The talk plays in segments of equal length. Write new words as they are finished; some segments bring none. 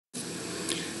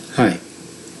Hi.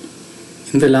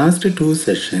 In the last two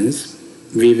sessions,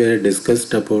 we were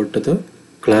discussed about the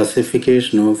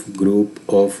classification of group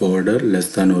of order less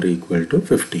than or equal to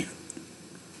 15,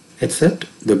 except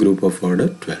the group of order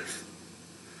 12.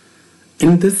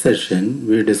 In this session,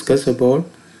 we discuss about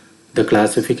the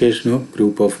classification of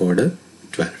group of order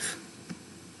 12.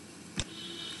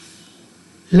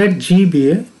 Let G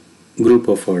be a group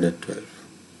of order 12,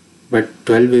 but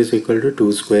 12 is equal to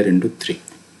 2 square into 3.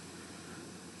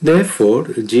 Therefore,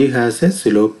 G has a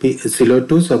Silo 2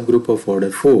 subgroup of order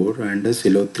 4 and a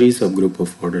Silo 3 subgroup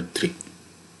of order 3.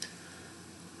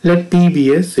 Let P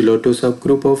be a Silo 2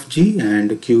 subgroup of G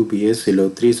and Q be a Silo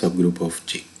 3 subgroup of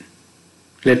G.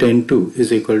 Let N2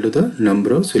 is equal to the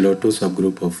number of Silo 2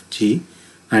 subgroup of G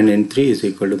and N3 is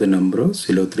equal to the number of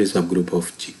Silo 3 subgroup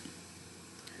of G.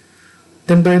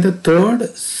 Then by the third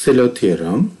Silo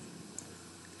theorem,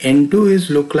 N2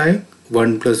 is look like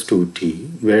 1 plus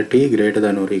 2t, where t greater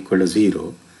than or equal to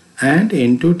 0, and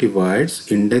N2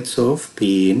 divides index of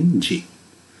P in G.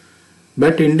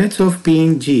 But index of P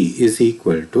in G is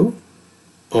equal to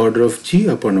order of G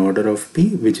upon order of P,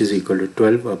 which is equal to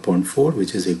 12 upon 4,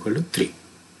 which is equal to 3.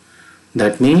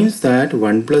 That means that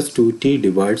 1 plus 2t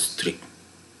divides 3.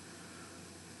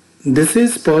 This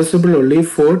is possible only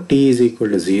for t is equal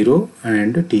to 0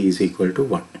 and t is equal to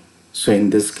 1. So in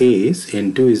this case,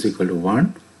 N2 is equal to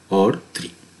 1 or 3.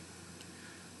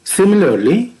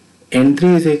 Similarly,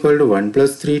 N3 is equal to 1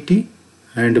 plus 3t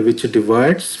and which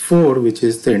divides 4, which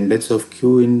is the index of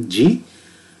Q in G,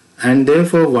 and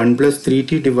therefore 1 plus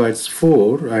 3t divides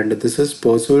 4, and this is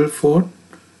possible for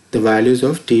the values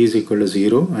of t is equal to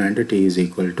 0 and t is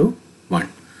equal to 1.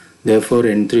 Therefore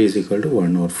N3 is equal to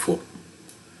 1 or 4.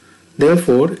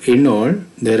 Therefore in all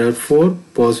there are 4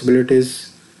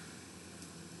 possibilities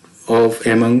of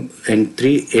among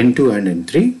N2 and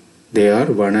N3. They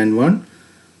are 1 and 1,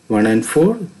 1 and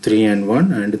 4, 3 and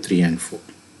 1 and 3 and 4.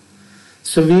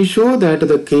 So we show that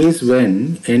the case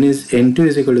when N2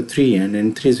 is equal to 3 and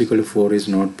N3 is equal to 4 is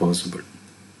not possible.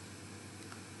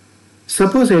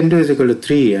 Suppose N2 is equal to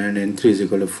 3 and N3 is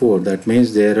equal to 4, that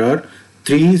means there are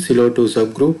 3 Silo 2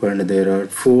 subgroup and there are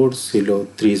 4 Silo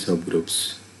 3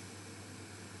 subgroups.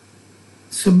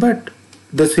 So but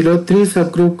the Silo 3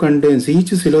 subgroup contains, each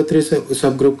Silo 3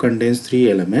 subgroup contains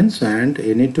 3 elements and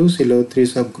any 2 Silo 3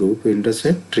 subgroup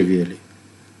intersect trivially.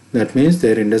 That means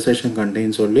their intersection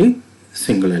contains only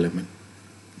single element,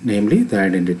 namely the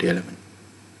identity element.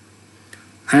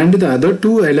 And the other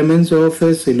 2 elements of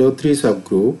a Silo 3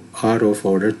 subgroup are of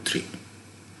order 3.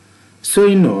 So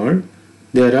in all,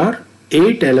 there are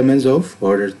 8 elements of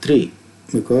order 3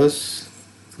 because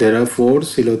there are 4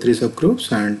 Silo 3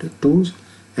 subgroups and 2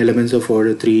 elements of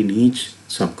order 3 in each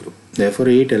subgroup. Therefore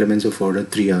 8 elements of order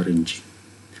 3 are in G.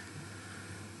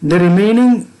 The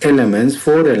remaining elements,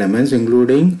 4 elements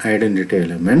including identity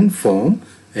element, form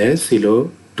a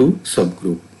Silo 2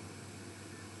 subgroup.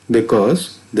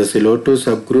 Because the Silo 2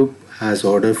 subgroup has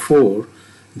order 4,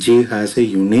 G has a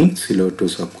unique Silo 2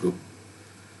 subgroup.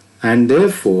 And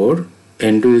therefore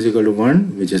N2 is equal to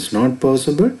 1, which is not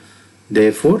possible.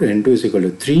 Therefore N2 is equal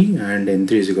to 3 and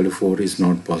N3 is equal to 4 is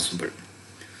not possible.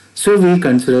 So we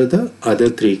consider the other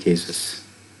 3 cases.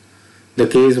 The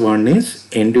case 1 is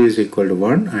N2 is equal to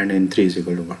 1 and N3 is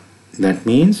equal to 1. That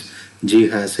means G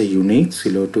has a unique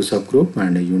Silo 2 subgroup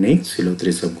and a unique Silo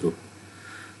 3 subgroup.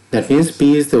 That means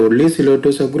P is the only Silo 2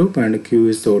 subgroup and Q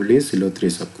is the only Silo 3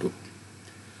 subgroup.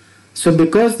 So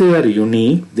because they are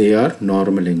unique, they are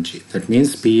normal in G. That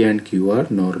means P and Q are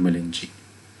normal in G.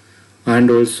 And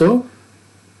also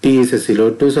P is a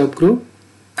Silo 2 subgroup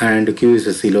and Q is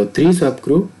a Silo 3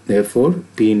 subgroup. Therefore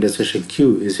P intersection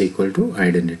Q is equal to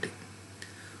identity.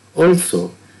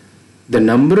 Also, the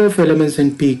number of elements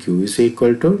in PQ is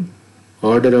equal to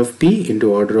order of P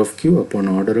into order of Q upon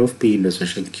order of P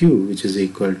intersection Q, which is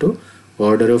equal to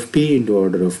order of P into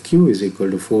order of Q is equal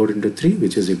to 4 into 3,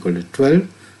 which is equal to 12,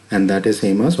 and that is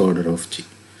same as order of G.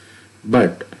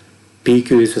 But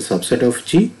PQ is a subset of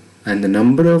G and the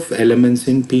number of elements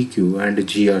in PQ and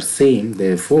G are same,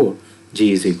 therefore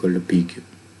G is equal to PQ.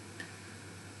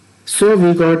 So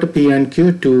we got P and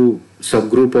Q to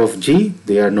subgroup of G.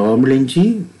 They are normal in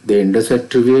G, they intersect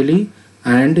trivially,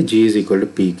 and G is equal to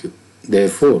PQ.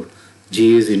 Therefore,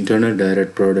 G is internal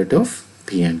direct product of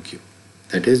P and Q.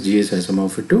 That is, G is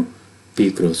isomorphic to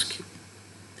P cross Q.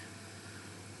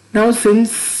 Now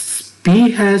since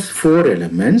P has 4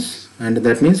 elements, and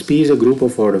that means P is a group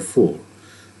of order 4,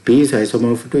 P is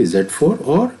isomorphic to Z4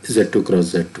 or Z2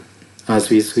 cross Z2, as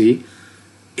we see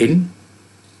in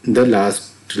the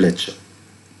last lecture.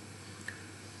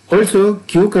 Also,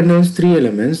 Q contains 3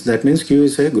 elements, that means Q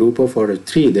is a group of order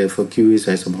 3, therefore Q is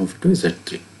isomorphic to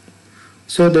Z3.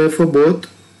 So therefore both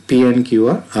P and Q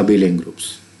are abelian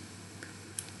groups.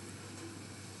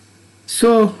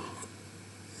 So,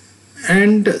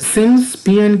 and since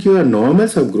P and Q are normal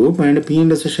subgroup and P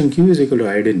intersection Q is equal to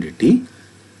identity,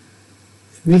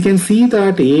 we can see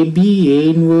that AB A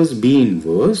inverse B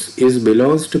inverse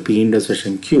belongs to P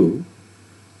intersection Q,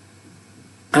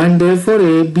 and therefore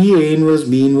AB A inverse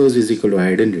B inverse is equal to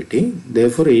identity.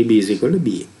 Therefore AB is equal to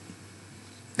BA.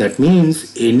 That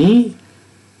means any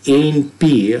A in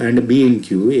P and B in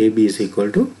Q, AB is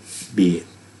equal to BA.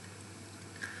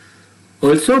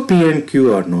 Also P and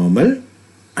Q are normal,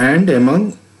 and among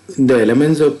the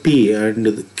elements of P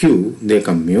and Q they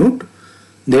commute.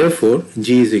 Therefore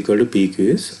G is equal to PQ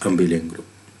is abelian group.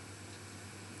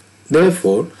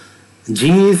 Therefore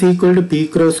G is equal to P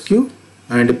cross Q,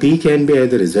 and P can be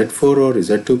either Z4 or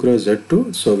Z2 cross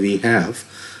Z2. So we have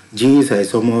G is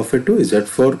isomorphic to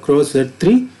Z4 cross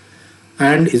Z3,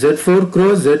 and Z4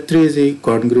 cross Z3 is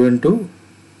congruent to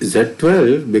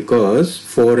Z12 because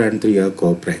 4 and 3 are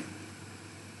co-prime.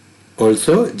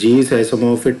 Also G is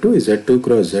isomorphic to Z2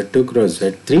 cross Z2 cross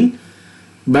Z3,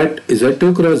 but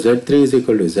Z2 cross Z3 is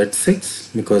equal to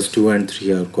Z6 because 2 and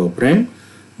 3 are co-prime.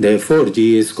 Therefore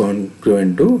G is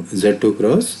congruent to Z2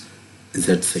 cross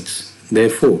Z6.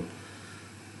 Therefore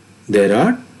there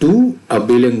are two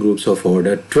abelian groups of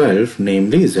order 12,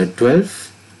 namely Z12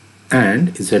 and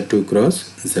Z2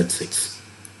 cross Z6.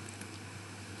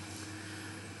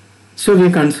 So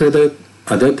we consider the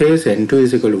other case, N2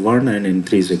 is equal to 1 and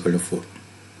N3 is equal to 4.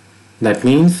 That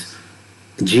means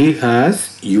G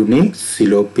has unique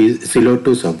SILO2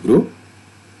 subgroup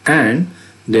and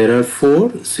there are 4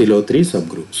 SILO3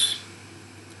 subgroups.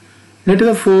 Let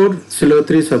the 4 SILO3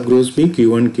 subgroups be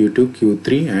Q1, Q2,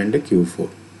 Q3 and Q4,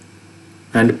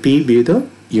 and P be the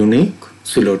unique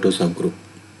SILO2 subgroup.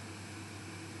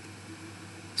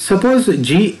 Suppose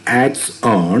G acts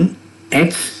on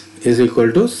X is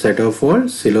equal to set of all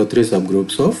SILO3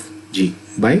 subgroups of G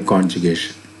by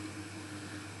conjugation.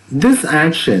 This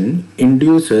action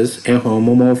induces a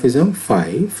homomorphism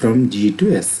phi from G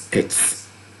to X.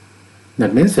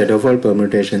 That means set of all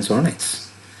permutations on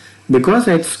X. Because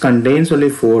X contains only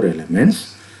 4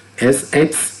 elements,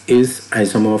 Sx is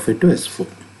isomorphic to S4.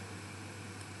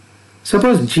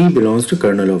 Suppose G belongs to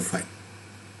kernel of phi.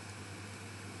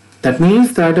 That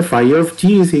means that phi of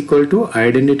G is equal to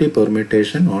identity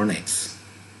permutation on X.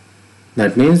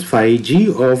 That means phi G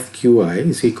of Qi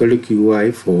is equal to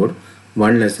Qi for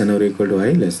 1 less than or equal to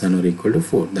I less than or equal to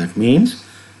 4. That means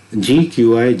G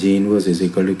Qi G inverse is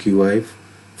equal to Qi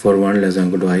for 1 less than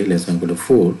or equal to I less than or equal to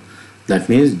 4. That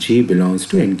means G belongs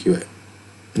to NQi,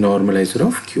 normalizer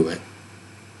of Qi,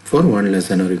 for 1 less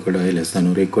than or equal to I less than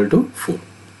or equal to 4.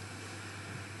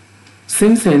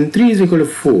 Since N3 is equal to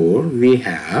 4, we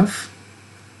have,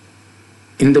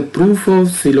 in the proof of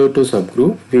SILO2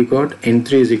 subgroup, we got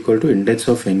N3 is equal to index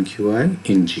of NQi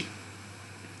in G.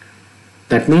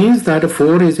 That means that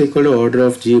 4 is equal to order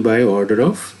of G by order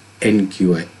of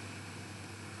NQi.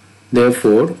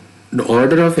 Therefore, the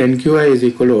order of NQi is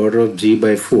equal to order of G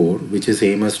by 4, which is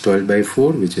same as 12 by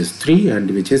 4, which is 3,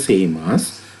 and which is same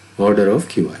as order of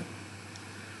Qi.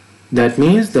 That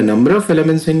means the number of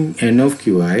elements in N of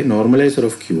Qi, normalizer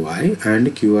of Qi and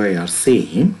Qi are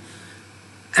same,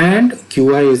 and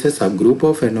Qi is a subgroup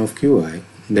of N of Qi.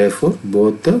 Therefore,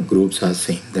 both the groups are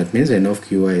same. That means N of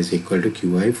Qi is equal to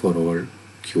Qi for all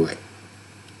Qi.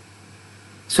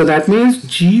 So that means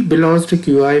G belongs to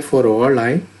Qi for all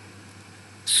I.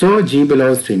 So G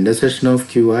belongs to intersection of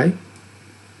Qi.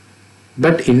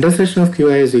 But intersection of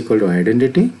Qi is equal to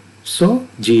identity. So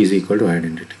G is equal to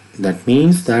identity. That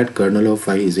means that kernel of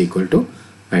phi is equal to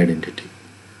identity.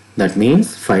 That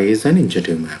means phi is an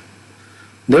injective map.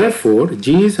 Therefore,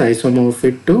 G is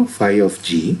isomorphic to phi of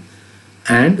G,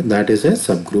 and that is a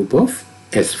subgroup of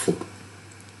S4.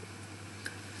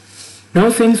 Now,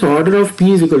 since order of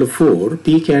P is equal to 4,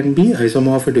 P can be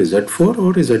isomorphic to Z4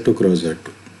 or Z2 cross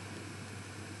Z2.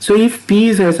 So, if P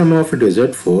is isomorphic to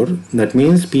Z4, that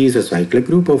means P is a cyclic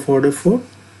group of order 4.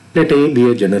 Let A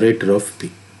be a generator of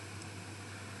P.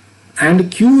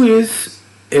 And Q is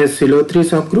a SILO3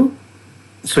 subgroup,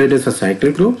 so it is a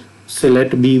cyclic group. So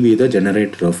let B be the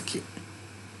generator of Q.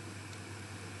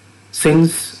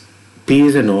 Since P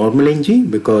is a normal in G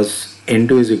because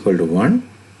N2 is equal to 1,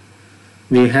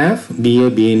 we have BA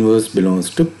B inverse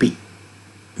belongs to P,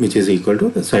 which is equal to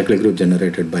the cyclic group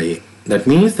generated by A. That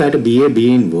means that BA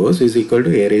B inverse is equal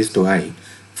to A raised to I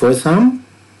for some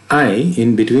I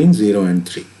in between 0 and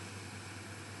 3.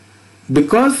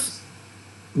 Because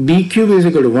B cube is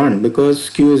equal to 1, because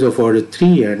Q is of order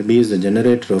 3 and B is the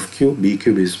generator of Q, B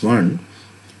cube is 1.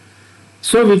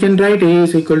 So we can write A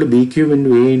is equal to B cube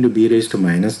into A into B raised to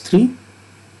minus 3.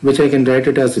 which I can write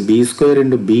it as b square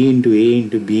into b into a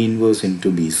into b inverse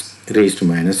into b raised to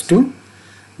minus 2.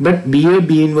 But b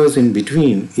inverse in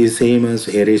between is same as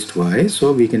a raised to I,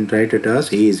 so we can write it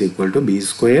as a is equal to b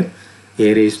square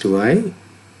a raised to I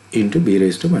into b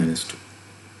raised to minus 2.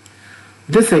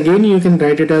 This again you can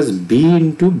write it as b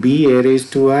into b a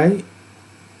raised to I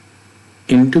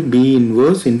into b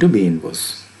inverse into b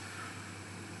inverse.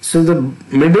 So the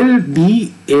middle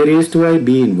b a raised to I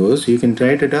b inverse, you can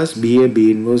write it as b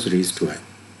inverse raised to I.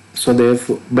 So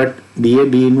therefore, but b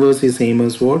inverse is same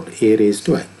as what? A raised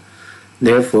to I.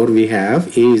 Therefore we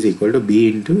have a is equal to b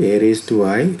into a raised to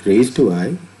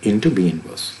I into b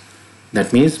inverse.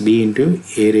 That means b into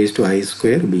a raised to I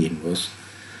square b inverse,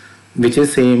 which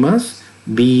is same as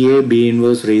b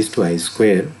inverse raised to I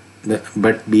square.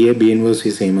 But b inverse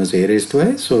is same as a raised to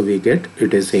I, so we get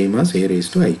it is same as a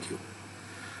raised to I cube.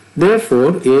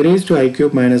 Therefore a raised to I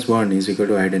cube minus 1 is equal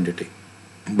to identity.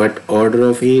 But order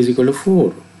of a is equal to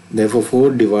 4. Therefore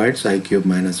 4 divides I cube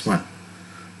minus 1.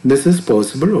 This is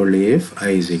possible only if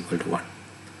I is equal to 1.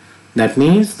 That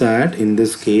means that in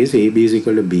this case AB is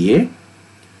equal to BA.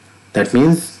 That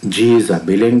means G is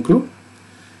abelian group.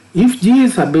 If G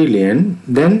is abelian,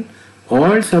 then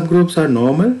all subgroups are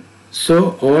normal.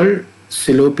 So all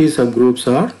silo P subgroups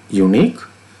are unique.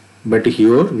 But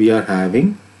here we are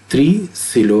having 3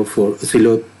 silo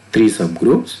 3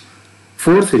 subgroups.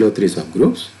 4 silo 3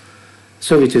 subgroups.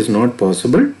 So which is not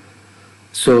possible.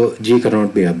 So G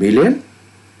cannot be abelian.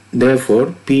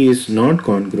 Therefore, P is not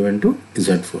congruent to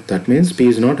Z4. That means P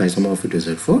is not isomorphic to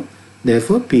Z4.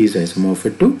 Therefore, P is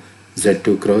isomorphic to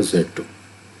Z2 cross Z2.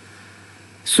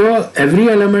 So, every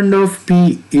element of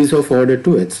P is of order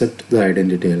 2 except the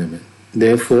identity element.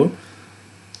 Therefore,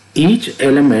 each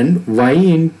element Y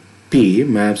in P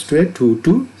maps to a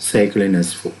 2-2 cycle in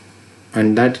S4.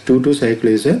 And that 2-2 cycle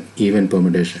is an even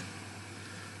permutation.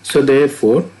 So,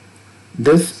 therefore,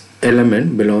 this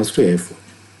element belongs to A4.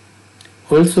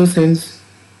 Also, since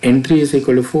n3 is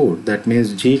equal to 4, that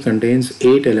means G contains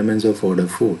 8 elements of order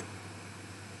 4.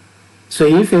 So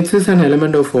if X is an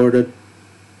element of order,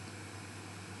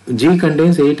 G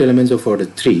contains 8 elements of order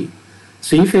 3.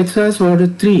 So if X has order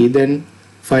 3, then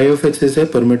phi of X is a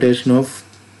permutation of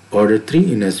order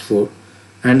 3 in S4,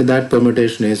 and that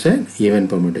permutation is an even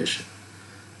permutation.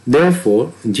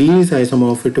 Therefore, G is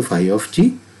isomorphic to phi of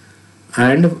G,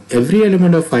 and every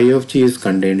element of phi of G is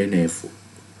contained in A4.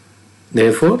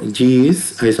 Therefore, G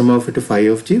is isomorphic to phi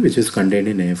of G, which is contained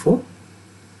in A4.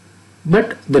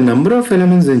 But the number of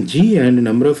elements in G and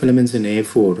number of elements in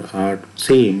A4 are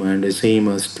same and is same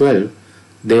as 12.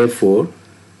 Therefore,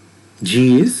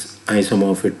 G is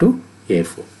isomorphic to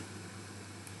A4.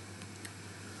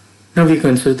 Now we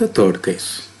consider the third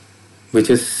case, which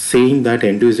is saying that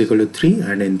N2 is equal to 3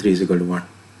 and N3 is equal to 1.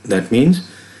 That means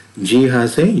G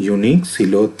has a unique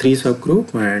silo 3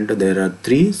 subgroup and there are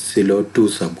 3 silo 2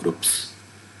 subgroups.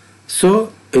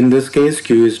 So in this case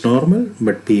Q is normal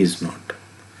but P is not.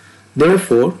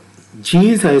 Therefore G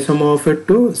is isomorphic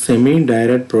to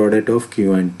semi-direct product of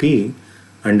Q and P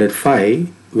under phi,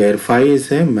 where phi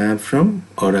is a map from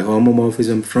or a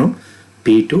homomorphism from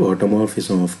P to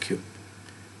automorphism of Q.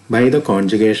 By the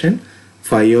conjugation,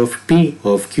 phi of P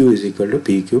of Q is equal to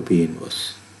PQ P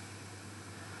inverse.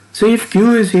 So if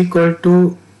Q is equal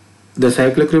to the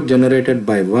cyclic group generated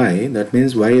by Y, that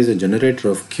means Y is a generator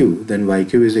of Q, then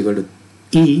YQ is equal to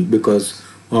E because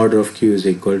order of Q is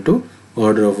equal to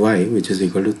order of Y, which is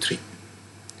equal to 3.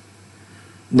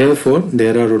 Therefore,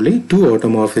 there are only 2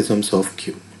 automorphisms of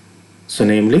Q. So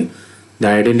namely, the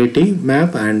identity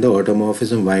map and the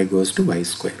automorphism Y goes to Y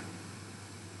square.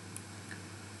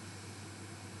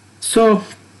 So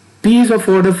P is of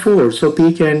order 4, so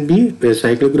P can be a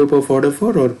cyclic group of order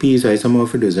 4, or P is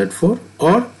isomorphic to Z4,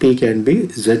 or P can be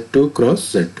Z2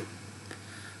 cross Z2.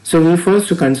 So we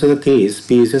first consider the case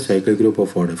P is a cyclic group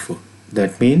of order 4.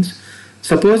 That means,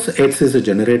 suppose X is a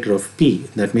generator of P,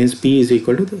 that means P is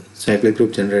equal to the cyclic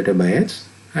group generated by X,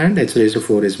 and X raised to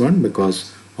 4 is 1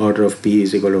 because order of P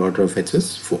is equal to order of X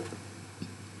is 4.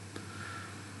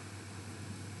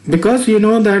 Because you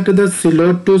know that the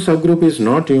silo 2 subgroup is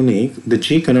not unique, the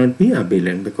G cannot be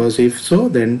abelian, because if so,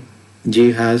 then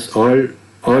G has all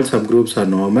subgroups are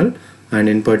normal, and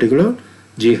in particular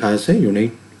G has a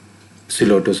unique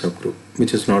silo 2 subgroup,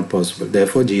 which is not possible.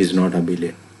 Therefore G is not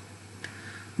abelian.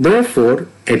 Therefore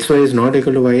HY is not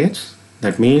equal to YH.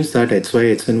 That means that HY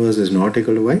X inverse is not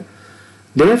equal to Y.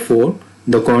 Therefore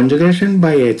the conjugation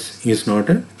by H is not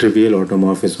a trivial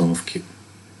automorphism of Q.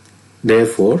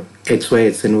 Therefore, HY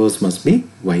X inverse must be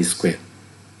Y square.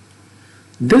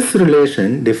 This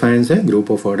relation defines a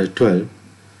group of order 12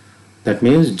 That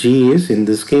means G is, in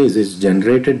this case, is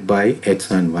generated by X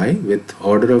and Y with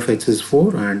order of X is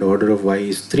 4 and order of Y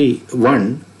is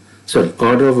 1.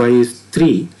 Order of Y is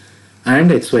 3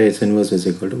 and XY X inverse is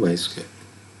equal to Y square.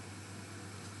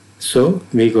 So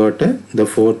we got the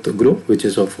fourth group, which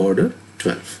is of order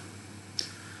 12.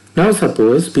 Now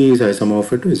suppose P is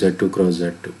isomorphic to Z2 cross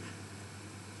Z2.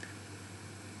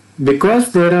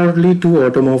 Because there are only two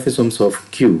automorphisms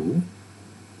of Q,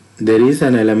 there is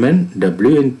an element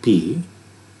W in P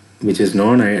which is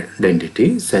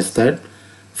non-identity such that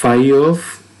phi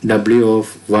of W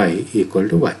of Y equal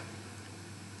to Y.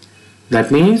 That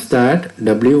means that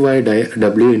W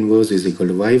inverse is equal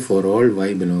to Y for all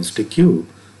Y belongs to Q,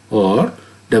 or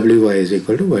WY is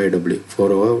equal to YW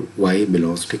for all Y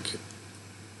belongs to Q.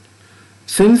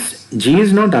 Since G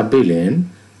is not abelian,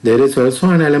 there is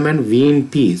also an element V in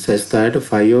P such that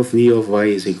phi of V of Y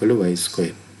is equal to Y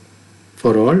square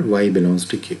for all Y belongs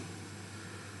to Q.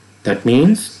 That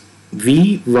means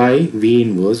V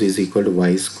inverse is equal to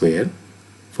Y square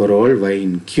for all Y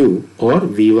in Q, or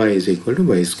Vy is equal to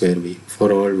Y square V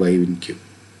for all Y in Q.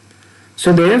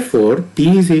 So therefore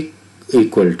P is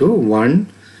equal to 1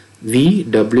 V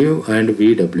W and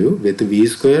VW with V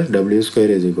square W square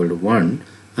is equal to 1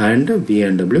 and V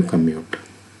and W commute.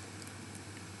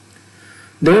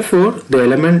 Therefore the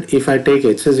element, if I take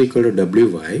X is equal to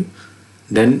WY,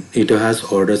 then it has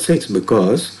order 6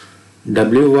 because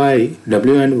W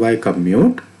and Y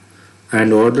commute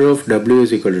and order of W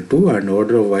is equal to 2 and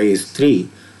order of Y is 3,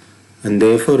 and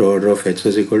therefore order of X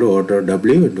is equal to order of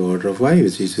W into order of Y,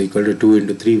 which is equal to 2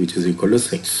 into 3, which is equal to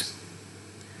 6.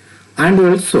 And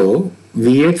also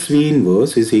Vx V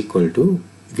inverse is equal to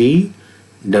V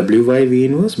WY V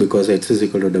inverse because X is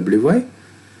equal to WY,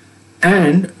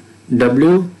 and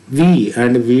WV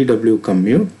and VW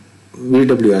commute.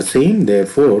 VW are same,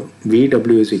 therefore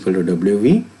VW is equal to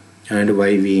WV and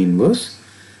YV inverse,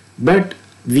 but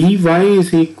Vy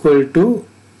is equal to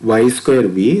Y square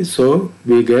V, so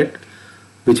we get,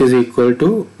 which is equal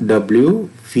to WY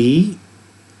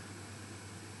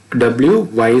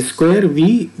square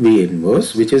V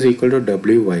inverse, which is equal to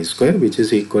WY square, which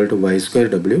is equal to Y square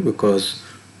W because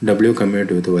W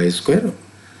commute with Y square.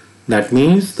 That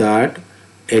means that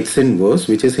X inverse,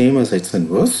 which is same as X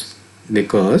inverse,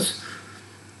 because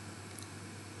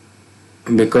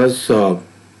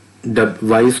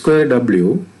Y square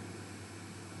W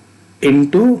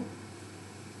into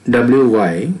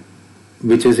WY,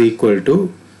 which is equal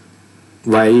to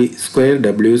Y square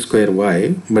W square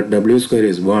Y, but W square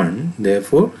is 1,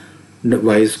 therefore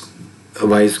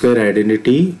Y square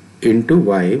identity into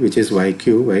Y, which is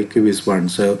YQ is 1,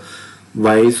 so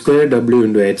Y square W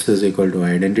into X is equal to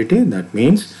identity. That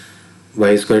means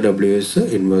Y square W is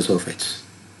the inverse of X.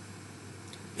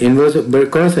 Inverse,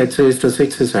 because X raised to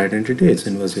 6 is identity, X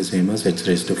inverse is same as X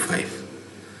raised to 5.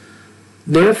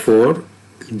 Therefore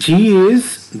G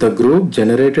is the group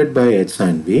generated by X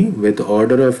and V with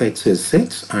order of X is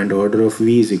 6 and order of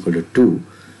V is equal to 2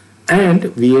 and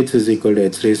Vh is equal to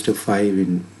X raised to 5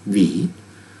 in V.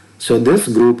 So this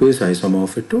group is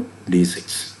isomorphic to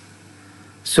D6.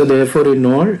 So therefore in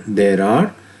all there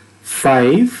are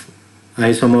 5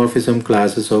 isomorphism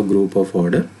classes of group of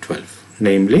order 12.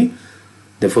 Namely,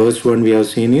 the first one we have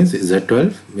seen is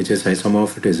Z12, which is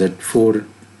isomorphic to Z4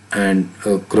 and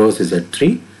cross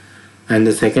Z3. And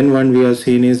the second one we have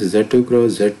seen is Z2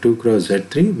 cross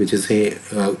Z3, which is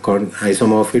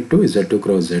isomorphic to Z2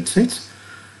 cross Z6.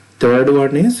 Third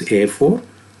one is A4,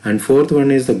 and fourth one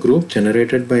is the group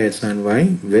generated by X and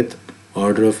Y with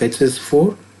order of X is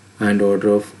 4 and order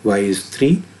of Y is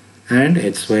 3 and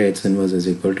XY X inverse is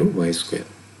equal to Y square.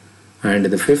 And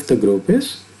the fifth group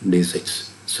is D6.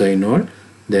 So in all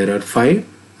there are 5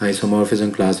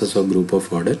 isomorphism classes of group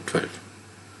of order 12.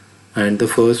 And the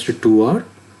first 2 are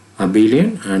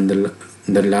abelian and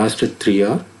the last 3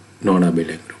 are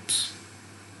non-abelian groups.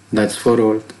 That's for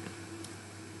all.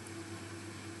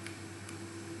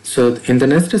 So in the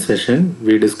next session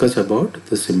we discuss about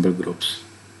the simple groups.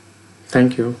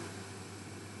 Thank you.